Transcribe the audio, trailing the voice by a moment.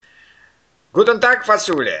Guten Tag,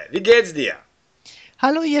 Fasule. Wie geht's dir?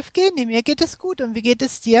 Hallo Jewgeni, mir geht es gut und wie geht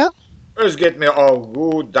es dir? Es geht mir auch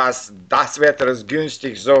gut. Das Wetter ist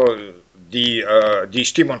günstig, so die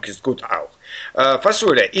Stimmung ist gut auch.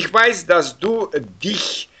 Fasule, ich weiß, dass du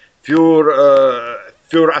dich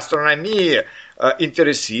für Astronomie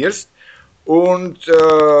interessierst und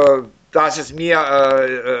das ist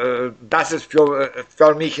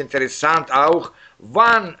für mich interessant auch.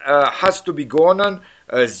 Wann hast du begonnen,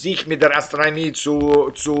 sich mit der Astronomie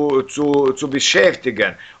zu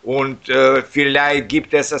beschäftigen? Und vielleicht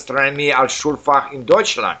gibt es Astronomie als Schulfach in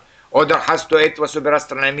Deutschland. Oder hast du etwas über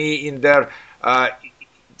Astronomie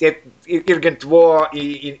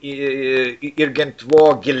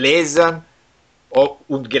irgendwo gelesen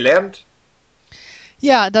und gelernt?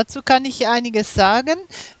 Ja, dazu kann ich einiges sagen.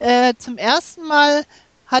 Zum ersten Mal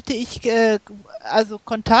hatte ich also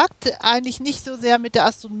Kontakt eigentlich nicht so sehr mit der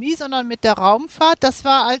Astronomie, sondern mit der Raumfahrt. Das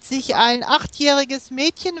war, als ich ein 8-jähriges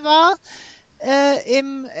Mädchen war,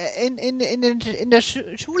 in der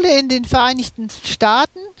Schule in den Vereinigten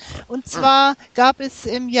Staaten. Und zwar gab es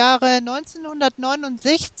im Jahre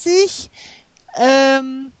 1969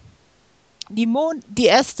 ähm, die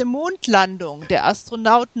erste Mondlandung der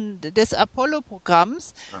Astronauten des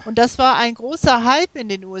Apollo-Programms. Und das war ein großer Hype in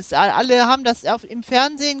den USA. Alle haben das im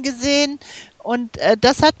Fernsehen gesehen. Und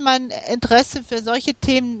das hat mein Interesse für solche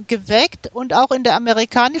Themen geweckt. Und auch in der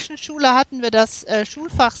amerikanischen Schule hatten wir das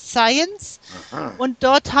Schulfach Science. Und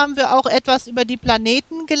dort haben wir auch etwas über die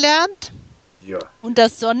Planeten gelernt. Ja. Und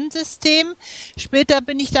das Sonnensystem. Später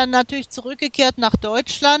bin ich dann natürlich zurückgekehrt nach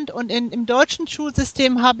Deutschland und im deutschen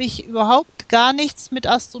Schulsystem habe ich überhaupt gar nichts mit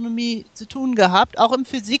Astronomie zu tun gehabt, auch im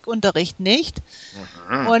Physikunterricht nicht.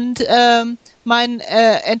 Und mein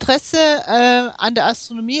Interesse an der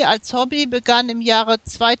Astronomie als Hobby begann im Jahre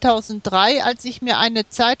 2003, als ich mir eine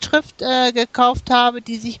Zeitschrift gekauft habe,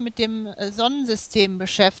 die sich mit dem Sonnensystem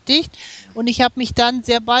beschäftigt. Und ich habe mich dann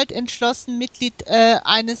sehr bald entschlossen, Mitglied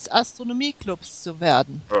eines Astronomieclubs zu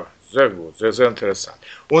werden. Oh, sehr gut, sehr, sehr interessant.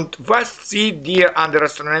 Und was zieht dir an der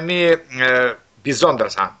Astronomie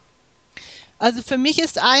besonders an? Also für mich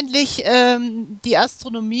ist eigentlich die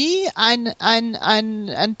Astronomie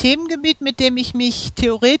ein Themengebiet, mit dem ich mich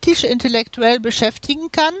theoretisch, intellektuell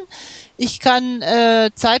beschäftigen kann. Ich kann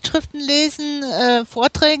Zeitschriften lesen,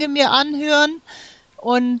 Vorträge mir anhören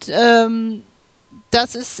und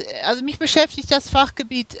also mich beschäftigt das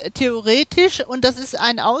Fachgebiet theoretisch und das ist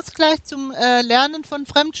ein Ausgleich zum Lernen von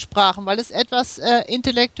Fremdsprachen, weil es etwas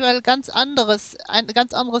intellektuell ein ganz anderes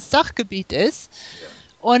Sachgebiet ist.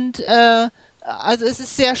 Und also es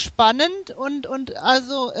ist sehr spannend und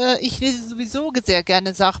also ich lese sowieso sehr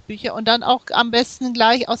gerne Sachbücher und dann auch am besten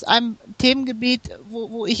gleich aus einem Themengebiet,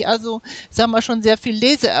 wo ich also, sagen wir, schon sehr viel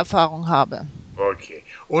Leseerfahrung habe. Okay.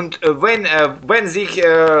 Und wenn sich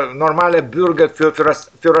normale Bürger für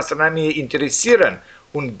Astronomie interessieren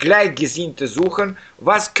und Gleichgesinnte suchen,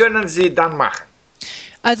 was können sie dann machen?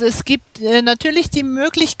 Also es gibt natürlich die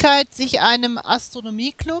Möglichkeit, sich einem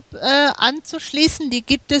Astronomieclub anzuschließen.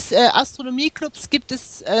 Astronomieclubs gibt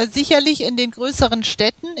es sicherlich in den größeren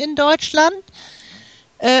Städten in Deutschland.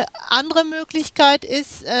 Andere Möglichkeit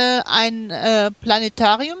ist, ein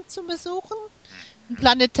Planetarium zu besuchen. Ein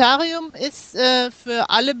Planetarium ist für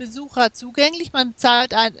alle Besucher zugänglich. Man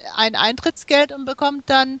zahlt ein Eintrittsgeld und bekommt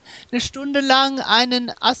dann eine Stunde lang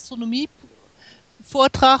einen Astronomievortrag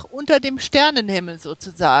unter dem Sternenhimmel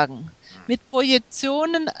sozusagen. Mit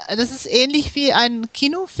Projektionen, das ist ähnlich wie ein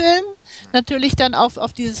Kinofilm, natürlich dann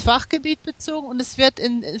auf dieses Fachgebiet bezogen und es wird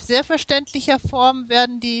in sehr verständlicher Form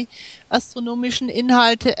werden die astronomischen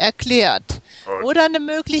Inhalte erklärt. Oder eine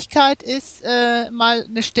Möglichkeit ist, mal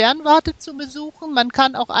eine Sternwarte zu besuchen. Man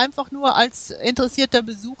kann auch einfach nur als interessierter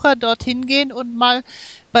Besucher dorthin gehen und mal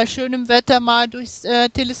bei schönem Wetter mal durchs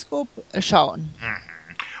Teleskop schauen.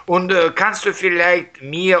 Und kannst du vielleicht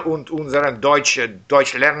mir und unseren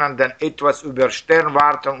Deutschlernenden etwas über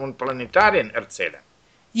Sternwarten und Planetarien erzählen?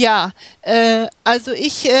 Ja, also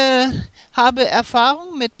ich habe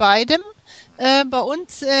Erfahrung mit beidem. Bei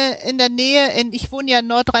uns in der Nähe, ich wohne ja in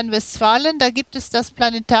Nordrhein-Westfalen, da gibt es das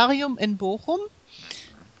Planetarium in Bochum.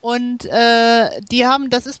 Und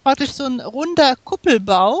das ist praktisch so ein runder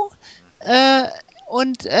Kuppelbau.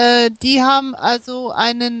 Und die haben also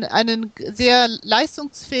einen sehr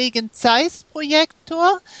leistungsfähigen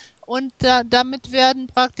Zeiss-Projektor und damit werden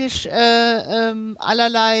praktisch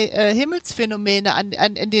allerlei Himmelsphänomene an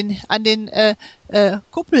den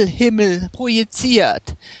Kuppelhimmel projiziert.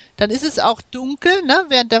 Dann ist es auch dunkel, ne?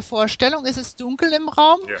 Während der Vorstellung ist es dunkel im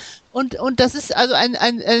Raum. Ja. Und das ist also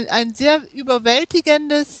ein sehr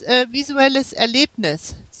überwältigendes visuelles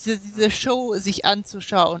Erlebnis diese Show sich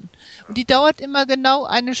anzuschauen. Und die dauert immer genau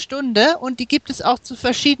eine Stunde und die gibt es auch zu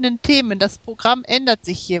verschiedenen Themen. Das Programm ändert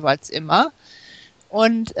sich jeweils immer.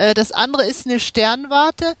 Und das andere ist eine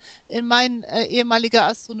Sternwarte. Mein ehemaliger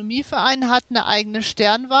Astronomieverein hat eine eigene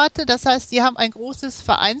Sternwarte. Das heißt, die haben ein großes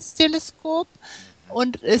Vereinsteleskop.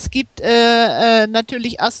 Und es gibt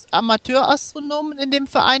natürlich Amateurastronomen in dem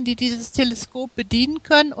Verein, die dieses Teleskop bedienen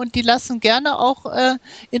können. Und die lassen gerne auch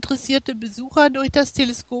interessierte Besucher durch das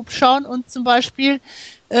Teleskop schauen und zum Beispiel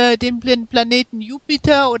den Planeten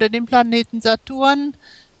Jupiter oder den Planeten Saturn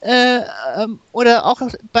oder auch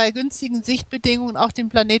bei günstigen Sichtbedingungen auch den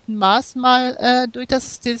Planeten Mars mal durch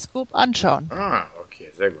das Teleskop anschauen. Ah,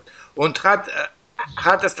 okay, sehr gut. Und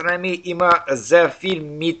hat Astronomie immer sehr viel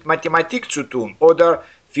mit Mathematik zu tun oder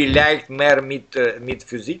vielleicht mehr mit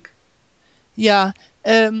Physik? Ja,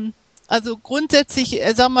 also grundsätzlich,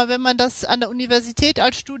 sag mal, wenn man das an der Universität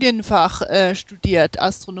als Studienfach studiert,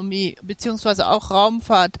 Astronomie beziehungsweise auch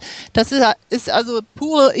Raumfahrt, das ist also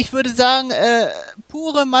pure, ich würde sagen,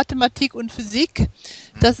 pure Mathematik und Physik.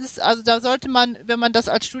 Das ist, also da sollte man, wenn man das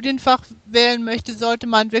als Studienfach wählen möchte, sollte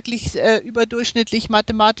man wirklich überdurchschnittlich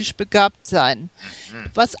mathematisch begabt sein.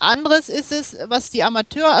 Was anderes ist es, was die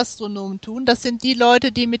Amateurastronomen tun. Das sind die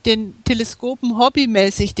Leute, die mit den Teleskopen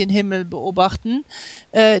hobbymäßig den Himmel beobachten.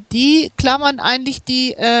 Die klammern eigentlich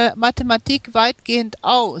die Mathematik weitgehend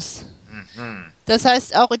aus. Das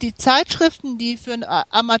heißt, auch die Zeitschriften, die für einen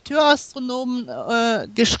Amateurastronomen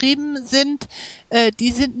geschrieben sind,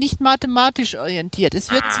 die sind nicht mathematisch orientiert.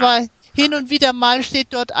 Es wird zwar hin und wieder mal steht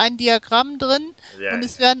dort ein Diagramm drin und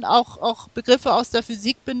es werden auch Begriffe aus der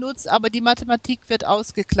Physik benutzt, aber die Mathematik wird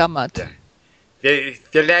ausgeklammert. Ja.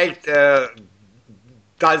 Vielleicht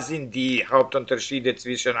das sind die Hauptunterschiede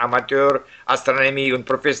zwischen Amateurastronomie und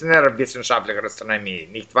professioneller wissenschaftlicher Astronomie,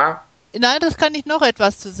 nicht wahr? Nein, das kann ich noch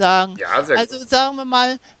etwas zu sagen. Ja, sehr also gut. sagen wir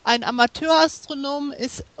mal, ein Amateurastronom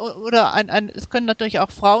ist, oder es können natürlich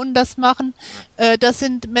auch Frauen das machen, das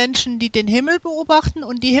sind Menschen, die den Himmel beobachten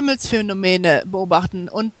und die Himmelsphänomene beobachten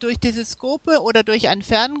und durch Teleskope oder durch ein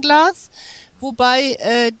Fernglas,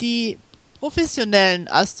 wobei die professionellen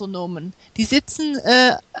Astronomen, die sitzen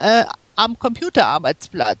am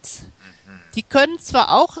Computerarbeitsplatz. Die können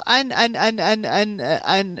zwar auch ein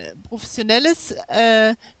professionelles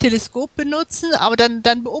Teleskop benutzen, aber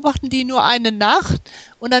dann beobachten die nur eine Nacht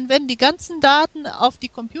und dann werden die ganzen Daten auf die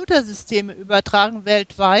Computersysteme übertragen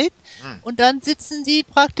weltweit und dann sitzen sie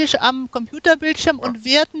praktisch am Computerbildschirm und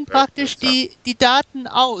werten praktisch die Daten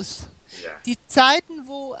aus. Ja. Die Zeiten,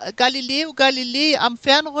 wo Galileo Galilei am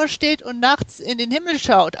Fernrohr steht und nachts in den Himmel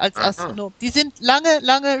schaut als Astronom, die sind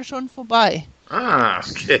lange schon vorbei. Ah,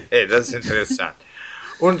 okay, das ist interessant.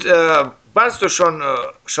 Und warst du schon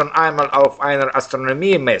einmal auf einer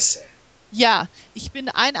Astronomiemesse? Ja, ich bin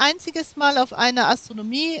ein einziges Mal auf einer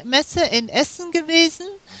Astronomiemesse in Essen gewesen.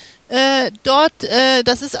 Dort,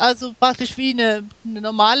 das ist also praktisch wie eine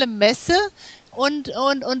normale Messe. Und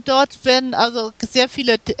dort werden also sehr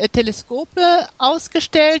viele Teleskope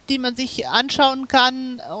ausgestellt, die man sich anschauen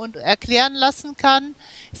kann und erklären lassen kann.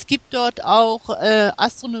 Es gibt dort auch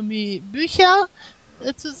Astronomiebücher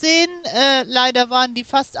zu sehen. Leider waren die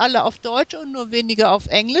fast alle auf Deutsch und nur wenige auf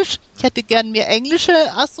Englisch. Ich hätte gern mir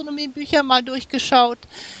englische Astronomiebücher mal durchgeschaut.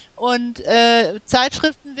 Und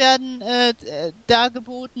Zeitschriften werden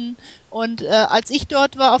dargeboten. Und als ich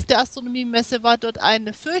dort war auf der Astronomiemesse, war dort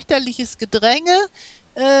ein fürchterliches Gedränge.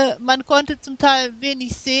 Man konnte zum Teil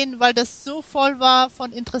wenig sehen, weil das so voll war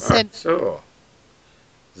von Interessenten. Ach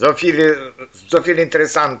so viel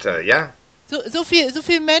Interessante, ja? So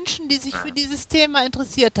viel Menschen, die sich für dieses Thema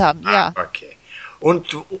interessiert haben, ja. Okay.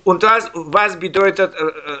 Und was bedeutet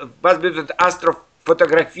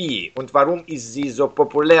Astrofotografie und warum ist sie so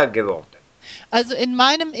populär geworden? Also in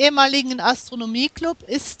meinem ehemaligen Astronomieclub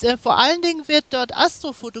ist vor allen Dingen wird dort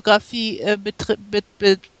Astrofotografie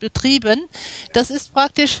betrieben. Das ist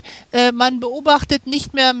praktisch, man beobachtet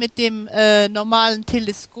nicht mehr mit dem normalen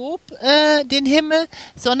Teleskop den Himmel,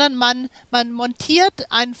 sondern man montiert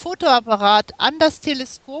einen Fotoapparat an das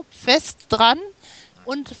Teleskop fest dran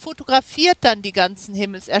und fotografiert dann die ganzen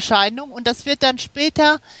Himmelserscheinungen und das wird dann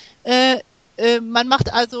später, man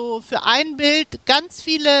macht also für ein Bild ganz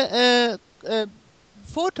viele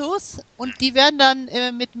Fotos und die werden dann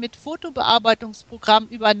mit Fotobearbeitungsprogramm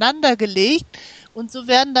übereinander gelegt und so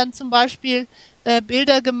werden dann zum Beispiel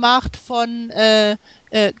Bilder gemacht von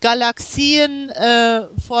Galaxien,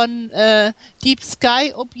 von Deep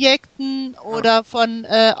Sky Objekten oder von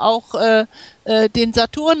auch den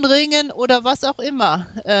Saturnringen oder was auch immer.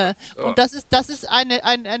 Und das ist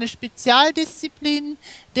eine Spezialdisziplin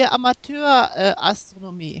der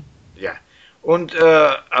Amateurastronomie. Ja. Und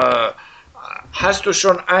hast du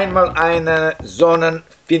schon einmal eine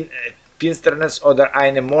Sonnenfinsternis oder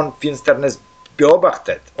eine Mondfinsternis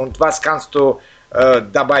beobachtet? Und was kannst du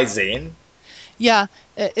dabei sehen? Ja,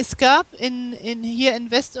 es gab hier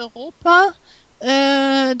in Westeuropa,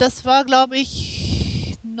 das war, glaube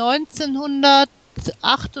ich,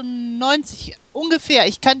 1998 ungefähr,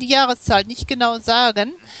 ich kann die Jahreszahl nicht genau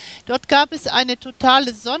sagen. Dort gab es eine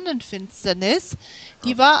totale Sonnenfinsternis.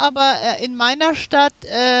 Die war aber in meiner Stadt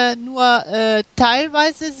nur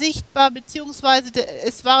teilweise sichtbar, beziehungsweise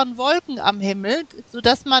es waren Wolken am Himmel,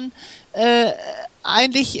 sodass man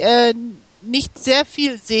eigentlich nicht sehr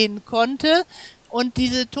viel sehen konnte. Und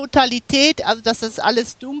diese Totalität, also dass das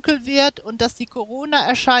alles dunkel wird und dass die Corona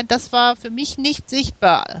erscheint, das war für mich nicht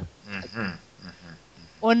sichtbar. Mhm.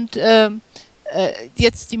 Und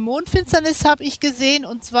jetzt die Mondfinsternis habe ich gesehen,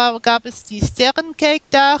 und zwar gab es die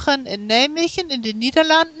Sterrenkerkdagen in Nijmegen in den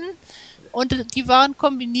Niederlanden, und die waren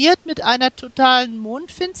kombiniert mit einer totalen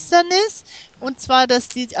Mondfinsternis, und zwar, dass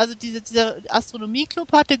dieser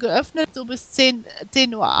Astronomieclub hatte geöffnet, so bis 10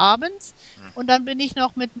 Uhr abends, und dann bin ich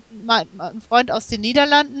noch mit meinem Freund aus den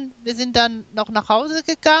Niederlanden, wir sind dann noch nach Hause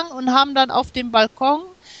gegangen und haben dann auf dem Balkon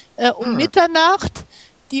um Mitternacht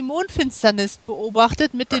die Mondfinsternis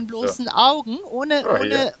beobachtet mit den bloßen Augen,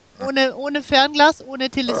 ohne Fernglas, ohne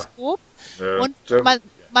Teleskop. Und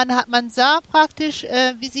man sah praktisch,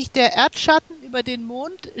 wie sich der Erdschatten über den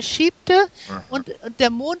Mond schiebte, und der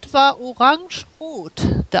Mond war orange-rot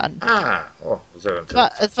dann. Sehr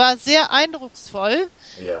interessant. Es war sehr eindrucksvoll.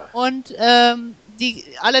 Ja. Und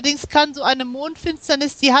allerdings kann so eine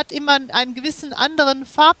Mondfinsternis, die hat immer einen gewissen anderen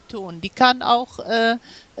Farbton. Die kann auch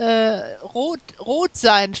rot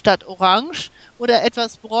sein statt orange oder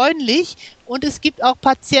etwas bräunlich. Und es gibt auch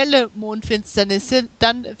partielle Mondfinsternisse.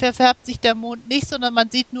 Dann verfärbt sich der Mond nicht, sondern man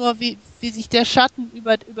sieht nur, wie sich der Schatten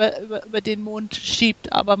über den Mond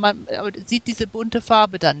schiebt. Aber man sieht diese bunte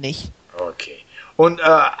Farbe dann nicht. Okay. Und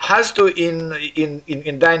hast du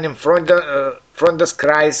in deinem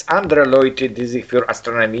Freundeskreis andere Leute, die sich für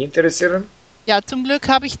Astronomie interessieren? Ja, zum Glück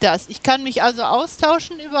habe ich das. Ich kann mich also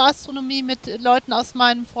austauschen über Astronomie mit Leuten aus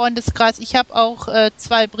meinem Freundeskreis. Ich habe auch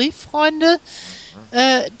 2 Brieffreunde,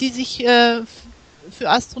 die sich für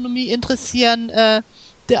Astronomie interessieren.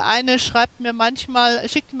 Der eine schickt mir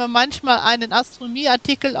manchmal einen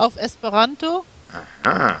Astronomieartikel auf Esperanto.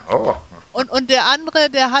 Und der andere,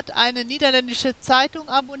 der hat eine niederländische Zeitung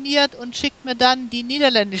abonniert und schickt mir dann die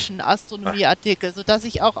niederländischen Astronomieartikel, sodass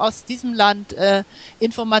ich auch aus diesem Land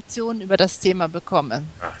Informationen über das Thema bekomme.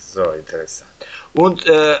 Ach so, interessant. Und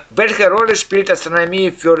welche Rolle spielt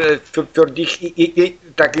Astronomie für dich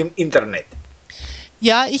im Internet?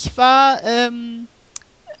 Ja, ich war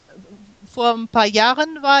vor ein paar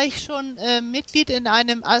Jahren war ich schon Mitglied in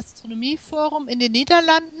einem Astronomieforum in den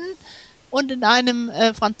Niederlanden und in einem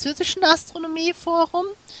französischen Astronomieforum.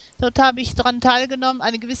 Dort habe ich daran teilgenommen,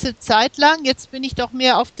 eine gewisse Zeit lang. Jetzt bin ich doch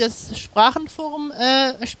mehr auf das Sprachenforum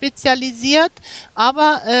spezialisiert.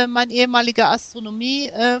 Aber mein ehemaliger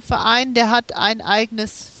Astronomieverein, der hat ein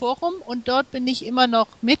eigenes Forum, und dort bin ich immer noch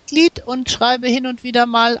Mitglied und schreibe hin und wieder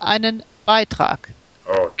mal einen Beitrag.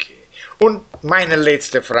 Okay. Und meine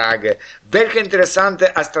letzte Frage. Welche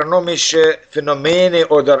interessante astronomische Phänomene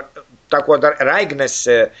oder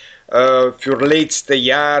Ereignisse für letzte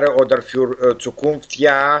Jahre oder für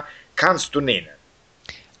Zukunftsjahr kannst du nennen?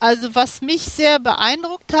 Also was mich sehr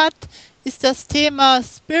beeindruckt hat, ist das Thema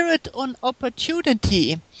Spirit und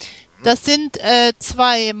Opportunity. Das sind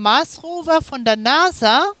 2 Mars-Rover von der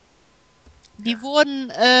NASA. Die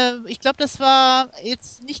wurden, ich glaube, das war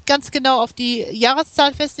jetzt nicht ganz genau auf die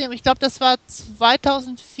Jahreszahl festgelegt, aber ich glaube, das war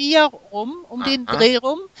 2004 um den Dreh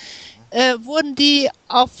rum, wurden die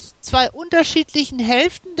auf 2 unterschiedlichen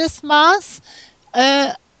Hälften des Mars,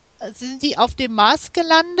 sind die auf dem Mars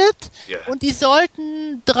gelandet, und die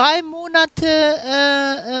sollten 3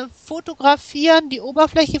 Monate fotografieren, die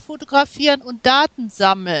Oberfläche fotografieren und Daten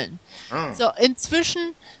sammeln. So,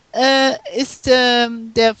 inzwischen ist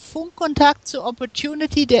der Funkkontakt zu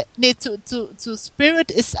Opportunity, zu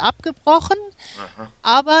Spirit ist abgebrochen,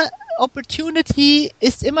 aber Opportunity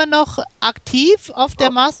ist immer noch aktiv auf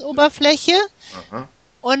der Marsoberfläche,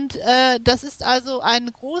 und das ist also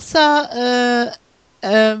ein großer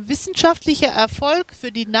wissenschaftlicher Erfolg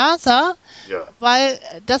für die NASA, weil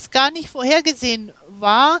das gar nicht vorhergesehen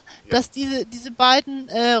war, dass diese beiden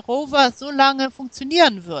Rover so lange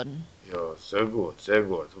funktionieren würden. Ja, sehr gut,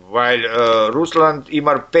 weil Russland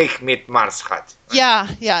immer Pech mit Mars hat. Ja,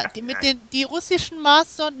 die russischen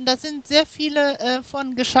Marssonden, da sind sehr viele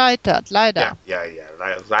von gescheitert, leider. Ja,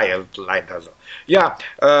 leider so. Ja,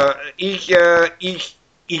 ich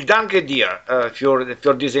danke dir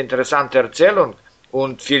für diese interessante Erzählung,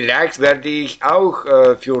 und vielleicht werde ich auch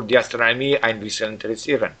für die Astronomie ein bisschen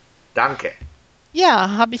interessieren. Danke.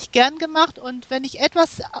 Ja, habe ich gern gemacht und wenn ich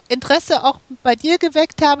etwas Interesse auch bei dir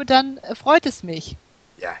geweckt habe, dann freut es mich.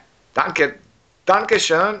 Ja, danke.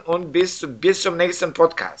 Dankeschön und bis zum nächsten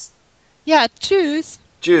Podcast. Ja, tschüss.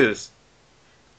 Tschüss.